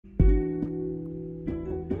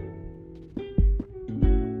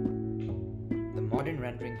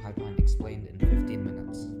rendering pipeline explained in 15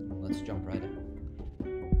 minutes. Let's jump right in.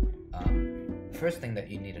 First thing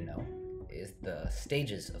that you need to know is the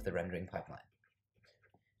stages of the rendering pipeline.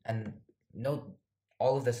 And note,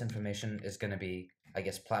 all of this information is going to be, I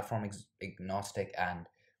guess, platform agnostic and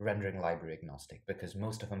rendering library agnostic, because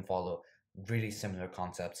most of them follow really similar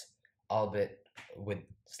concepts, albeit with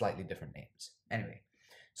slightly different names. Anyway,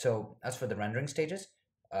 so as for the rendering stages,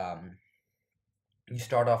 you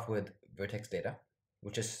start off with vertex data,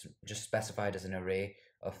 which is just specified as an array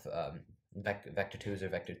of vector 2s or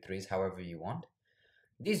vector 3s, however you want.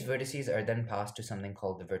 These vertices are then passed to something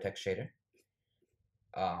called the vertex shader,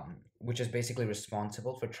 which is basically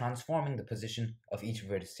responsible for transforming the position of each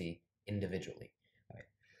vertice individually. Right.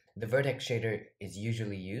 The vertex shader is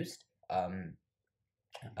usually used in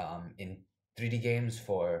 3D games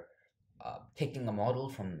for taking a model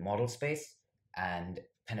from model space and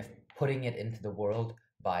kind of putting it into the world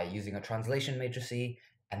by using a translation matrix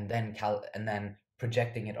and then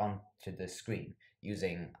projecting it onto the screen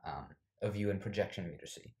using a view and projection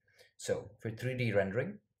matrix. So for 3D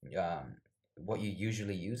rendering, what you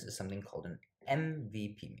usually use is something called an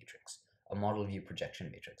MVP matrix, a model view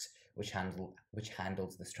projection matrix, which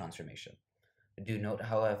handles this transformation. Do note,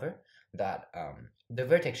 however, that the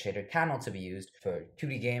vertex shader can also be used for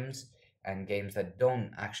 2D games and games that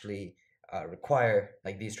don't actually require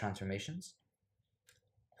like these transformations,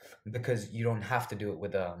 because you don't have to do it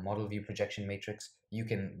with a model view projection matrix. You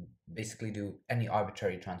can basically do any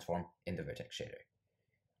arbitrary transform in the vertex shader.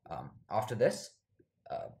 After this,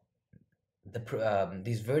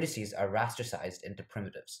 these vertices are rasterized into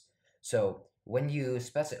primitives. So when you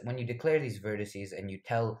declare these vertices and you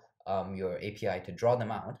tell your API to draw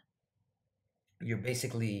them out, you're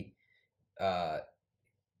basically going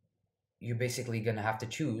to have to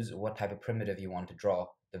choose what type of primitive you want to draw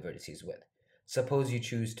the vertices with. Suppose you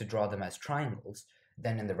choose to draw them as triangles,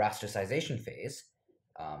 then in the rasterization phase,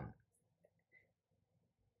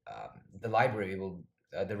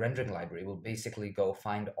 the rendering library will basically go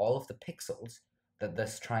find all of the pixels that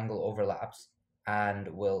this triangle overlaps and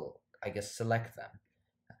will, I guess, select them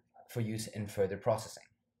for use in further processing.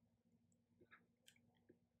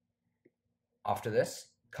 After this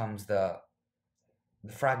comes the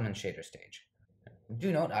fragment shader stage.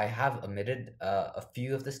 Do note I have omitted a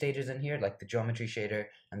few of the stages in here, like the geometry shader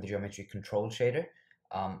and the geometry control shader,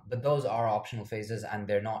 but those are optional phases and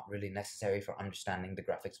they're not really necessary for understanding the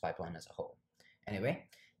graphics pipeline as a whole. Anyway,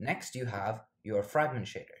 next you have your fragment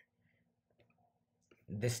shader.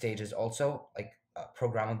 This stage is also like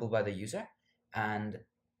programmable by the user, and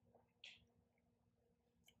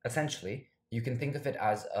essentially you can think of it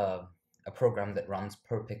as a program that runs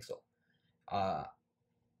per pixel.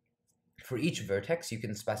 For each vertex, you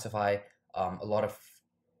can specify a lot of,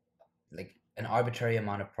 like, an arbitrary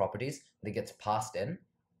amount of properties that gets passed in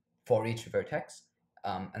for each vertex,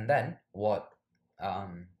 and then what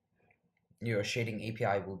your shading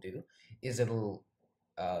API will do is it'll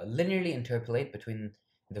linearly interpolate between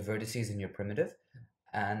the vertices in your primitive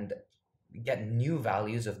and get new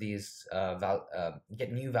values of these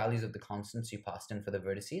get new values of the constants you passed in for the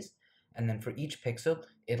vertices, and then for each pixel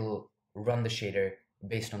it'll run the shader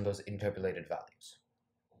based on those interpolated values.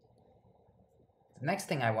 The next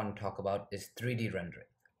thing I want to talk about is 3D rendering.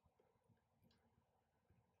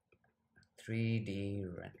 3D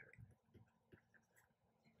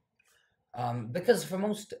rendering. Because for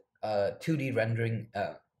most 2D rendering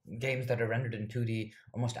games that are rendered in 2D,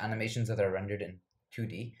 or most animations that are rendered in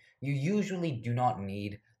 2D, you usually do not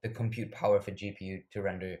need the compute power of a GPU to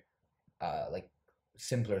render like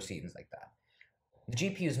simpler scenes like that. The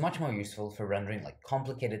GPU is much more useful for rendering like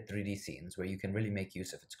complicated 3D scenes where you can really make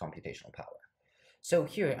use of its computational power. So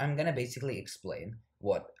here I'm going to basically explain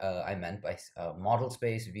what I meant by model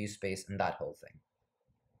space, view space, and that whole thing.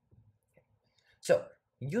 So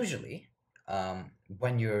usually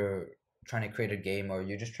when you're trying to create a game or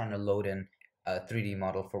you're just trying to load in a 3D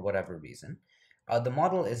model for whatever reason, the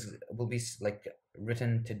model will be like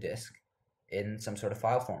written to disk in some sort of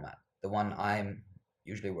file format. The one I'm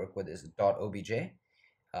usually work with is .obj,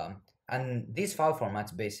 and these file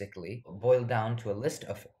formats basically boil down to a list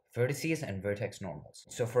of vertices and vertex normals.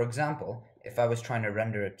 So for example, if I was trying to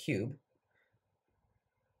render a cube,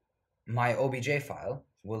 my obj file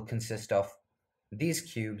will consist of these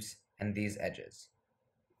cubes and these edges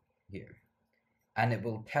here, and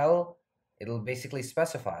it'll basically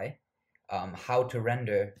specify how to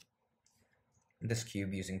render this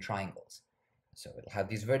cube using triangles. So it'll have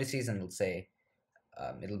these vertices and it'll say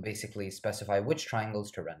it'll basically specify which triangles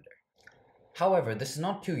to render. However, this is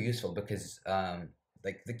not too useful because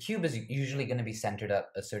like the cube is usually going to be centered at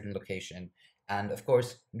a certain location, And of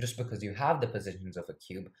course, just because you have the positions of a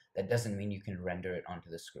cube, that doesn't mean you can render it onto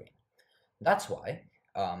the screen. That's why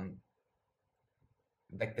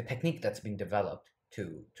like the technique that's been developed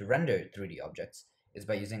to render 3D objects is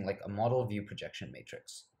by using like a model view projection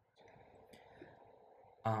matrix.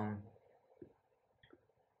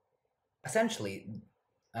 Essentially,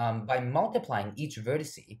 by multiplying each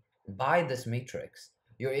vertex by this matrix,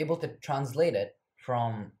 you're able to translate it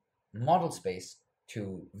from model space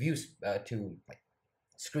to view to like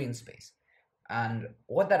screen space. And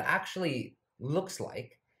what that actually looks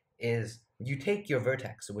like is you take your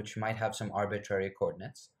vertex, which might have some arbitrary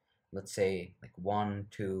coordinates, let's say like 1,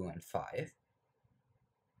 2, and 5.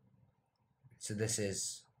 So this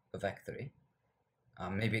is a vec3.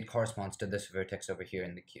 Maybe it corresponds to this vertex over here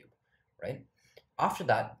in the cube, right? After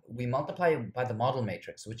that, we multiply by the model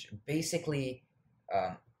matrix, which basically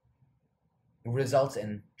results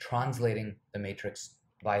in translating the matrix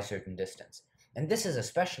by a certain distance. And this is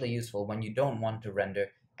especially useful when you don't want to render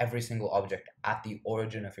every single object at the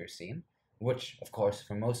origin of your scene, which, of course,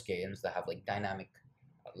 for most games that have like dynamic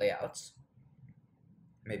layouts,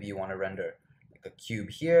 maybe you want to render like a cube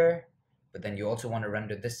here, but then you also want to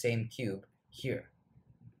render this same cube here.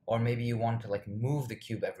 Or maybe you want to like move the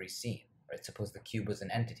cube every scene, right? Suppose the cube was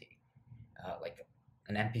an entity, like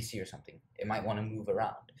an NPC or something. It might want to move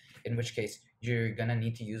around, in which case you're gonna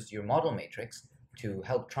need to use your model matrix to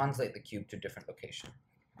help translate the cube to different location.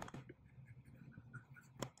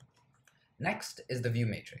 Next is the view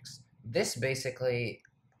matrix. This basically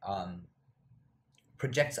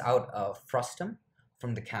projects out a frustum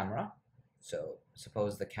from the camera. So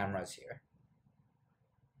suppose the camera is here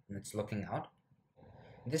and it's looking out.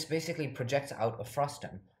 This basically projects out a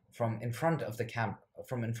frustum from in front of the camera,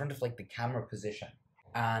 from in front of like the camera position.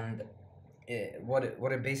 And what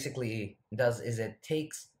it basically does is it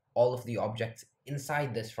takes all of the objects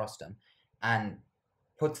inside this frustum and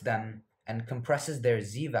puts them and compresses their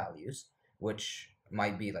z values, which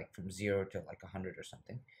might be like from 0 to like 100 or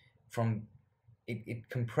something. From it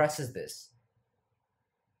compresses these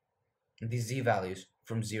z values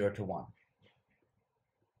from 0 to 1.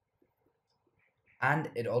 And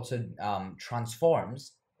it also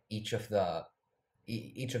transforms each of the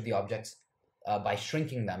objects by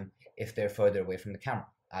shrinking them if they're further away from the camera,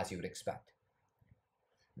 as you would expect.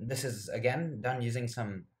 This is again done using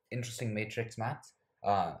some interesting matrix maths,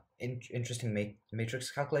 interesting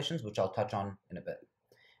matrix calculations, which I'll touch on in a bit.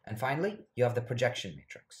 And finally, you have the projection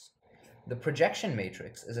matrix. The projection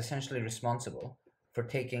matrix is essentially responsible for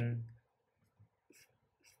taking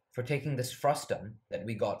this frustum that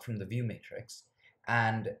we got from the view matrix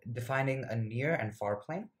and defining a near and far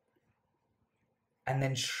plane, and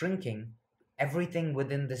then shrinking everything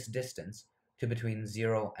within this distance to between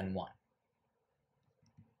 0 and 1,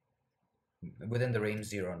 within the range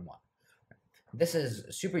 0 and 1. This is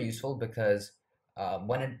super useful because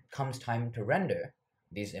when it comes time to render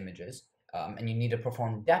these images and you need to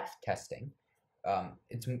perform depth testing,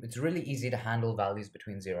 it's really easy to handle values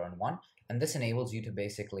between 0 and 1, and this enables you to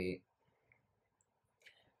basically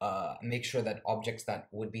make sure that objects that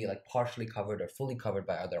would be like partially covered or fully covered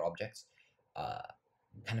by other objects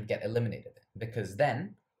kind of get eliminated, because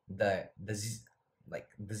then the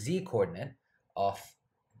z coordinate of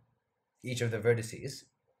each of the vertices,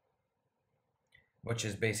 which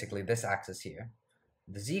is basically this axis here,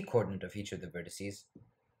 the z coordinate of each of the vertices,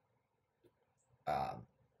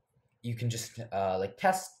 you can just like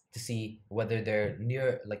test to see whether they're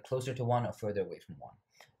near, like closer to 1 or further away from 1,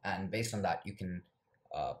 and based on that you can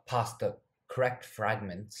pass the correct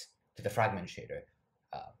fragments to the fragment shader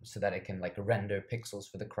so that it can like render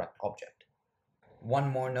pixels for the correct object. One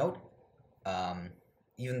more note,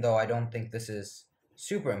 even though I don't think this is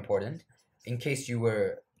super important, in case you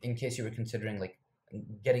were considering like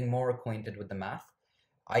getting more acquainted with the math,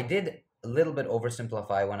 I did a little bit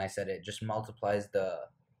oversimplify when I said it just multiplies the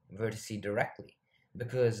vertices directly,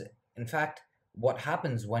 because in fact what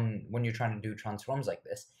happens when you're trying to do transforms like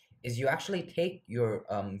this is you actually take your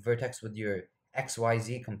vertex with your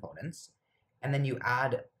xyz components and then you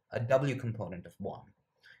add a w component of 1.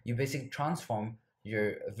 You basically transform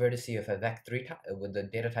your vertice of a vec3 with the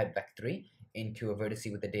data type vec3 into a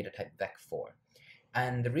vertice with the data type vec4.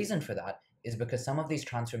 And the reason for that is because some of these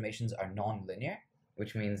transformations are non-linear,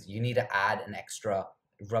 which means you need to add an extra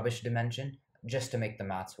rubbish dimension just to make the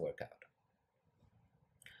maths work out.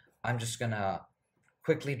 I'm just gonna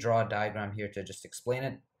quickly draw a diagram here to just explain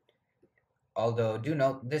it. Although do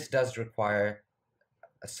note, this does require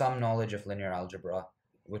some knowledge of linear algebra,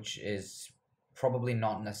 which is probably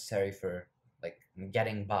not necessary for like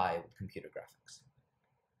getting by with computer graphics.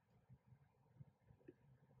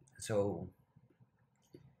 So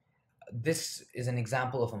this is an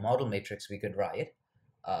example of a model matrix we could write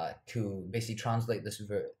to basically translate this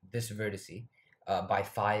vertice by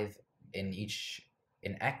 5 in each,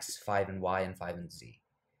 in x, 5 in y, and 5 in z.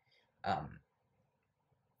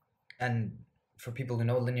 And for people who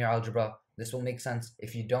know linear algebra, this will make sense.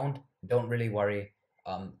 If you don't really worry.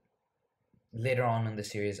 Later on in the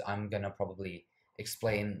series, I'm gonna probably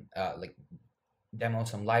explain, like demo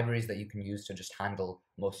some libraries that you can use to just handle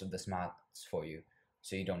most of this maths for you,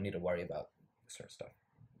 so you don't need to worry about this sort of stuff.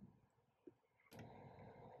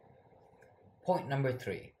 Point number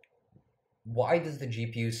 3. Why does the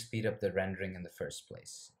GPU speed up the rendering in the first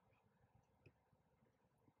place?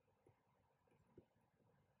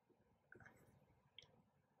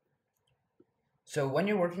 So when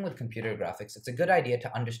you're working with computer graphics, it's a good idea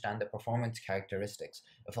to understand the performance characteristics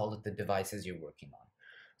of all of the devices you're working on.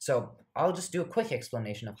 So I'll just do a quick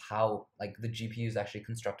explanation of how like the GPU is actually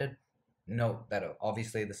constructed. Note that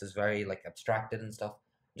obviously this is very like abstracted and stuff,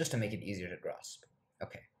 just to make it easier to grasp.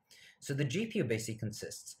 Okay, so the GPU basically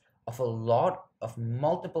consists of a lot of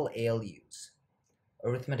multiple ALUs,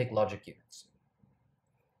 arithmetic logic units.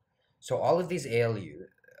 So all of these ALUs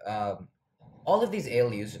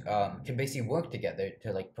can basically work together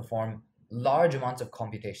to like perform large amounts of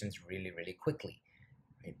computations really quickly,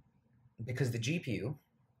 right? Because the GPU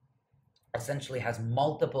essentially has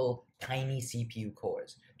multiple tiny CPU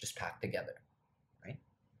cores just packed together, right?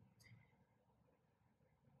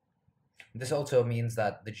 This also means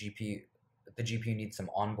that the GPU needs some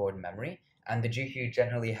onboard memory, and the GPU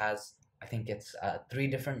generally has, I think it's 3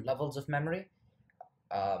 different levels of memory,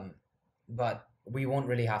 but we won't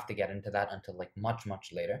really have to get into that until like much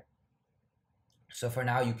later. So for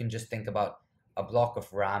now, you can just think about a block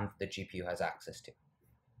of RAM the GPU has access to.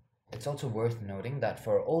 It's also worth noting that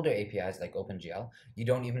for older APIs like OpenGL, you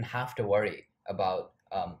don't even have to worry about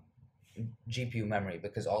GPU memory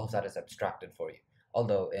because all of that is abstracted for you.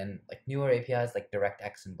 Although in like newer APIs like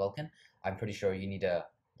DirectX and Vulkan, I'm pretty sure you need to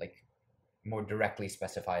like more directly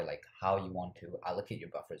specify like how you want to allocate your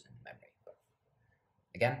buffers in memory. But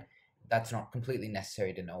again, that's not completely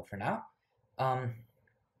necessary to know for now.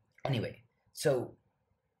 Anyway, so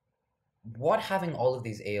what having all of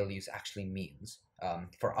these ALUs actually means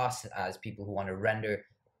for us as people who want to render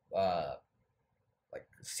like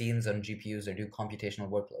scenes on GPUs or do computational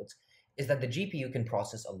workloads is that the GPU can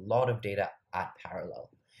process a lot of data at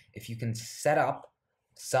parallel. If you can set up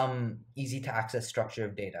some easy to access structure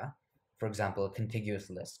of data, for example, a contiguous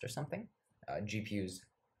list or something, GPUs,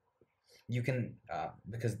 you can,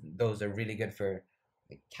 because those are really good for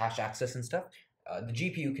like cache access and stuff, the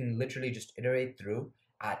GPU can literally just iterate through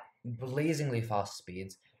at blazingly fast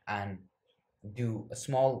speeds and do a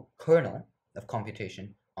small kernel of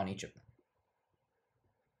computation on each of them.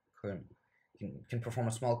 Can perform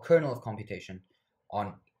a small kernel of computation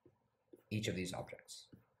on each of these objects.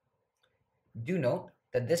 Do note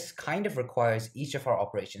that this kind of requires each of our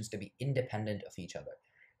operations to be independent of each other,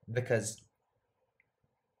 because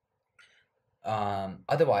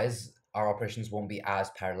otherwise our operations won't be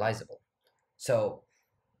as parallelizable. So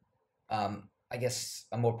I guess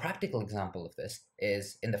a more practical example of this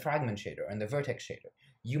is in the fragment shader and the vertex shader.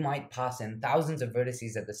 You might pass in thousands of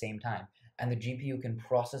vertices at the same time, and the GPU can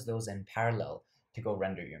process those in parallel to go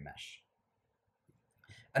render your mesh.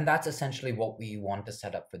 And that's essentially what we want to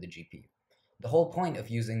set up for the GPU. The whole point of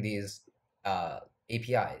using these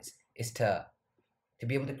APIs is to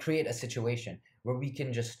be able to create a situation where we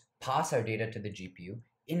can just pass our data to the GPU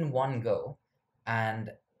in one go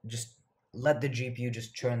and just let the GPU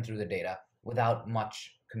just churn through the data without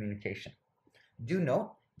much communication. Do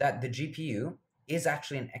note that the GPU is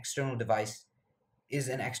actually an external device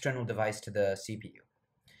to the CPU.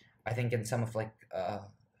 I think in some of like, I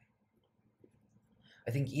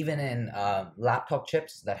think even in laptop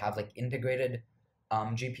chips that have like integrated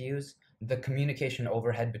GPUs, the communication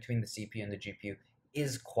overhead between the CPU and the GPU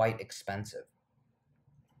is quite expensive.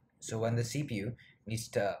 So when the CPU needs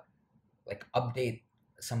to like update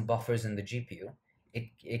some buffers in the GPU,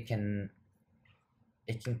 it can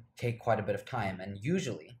take quite a bit of time, and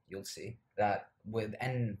usually you'll see that with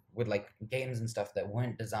like games and stuff that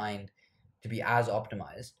weren't designed to be as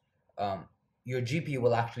optimized, your GPU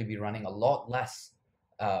will actually be running a lot less,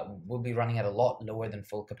 will be running at a lot lower than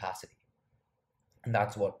full capacity, and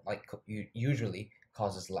that's what like usually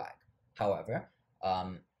causes lag. However,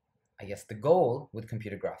 I guess the goal with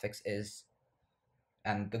computer graphics is,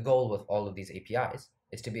 and the goal with all of these APIs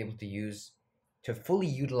is to be able to fully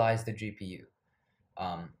utilize the GPU.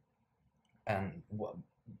 And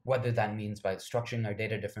whether that means by structuring our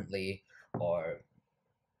data differently or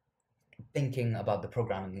thinking about the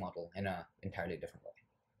programming model in an entirely different way.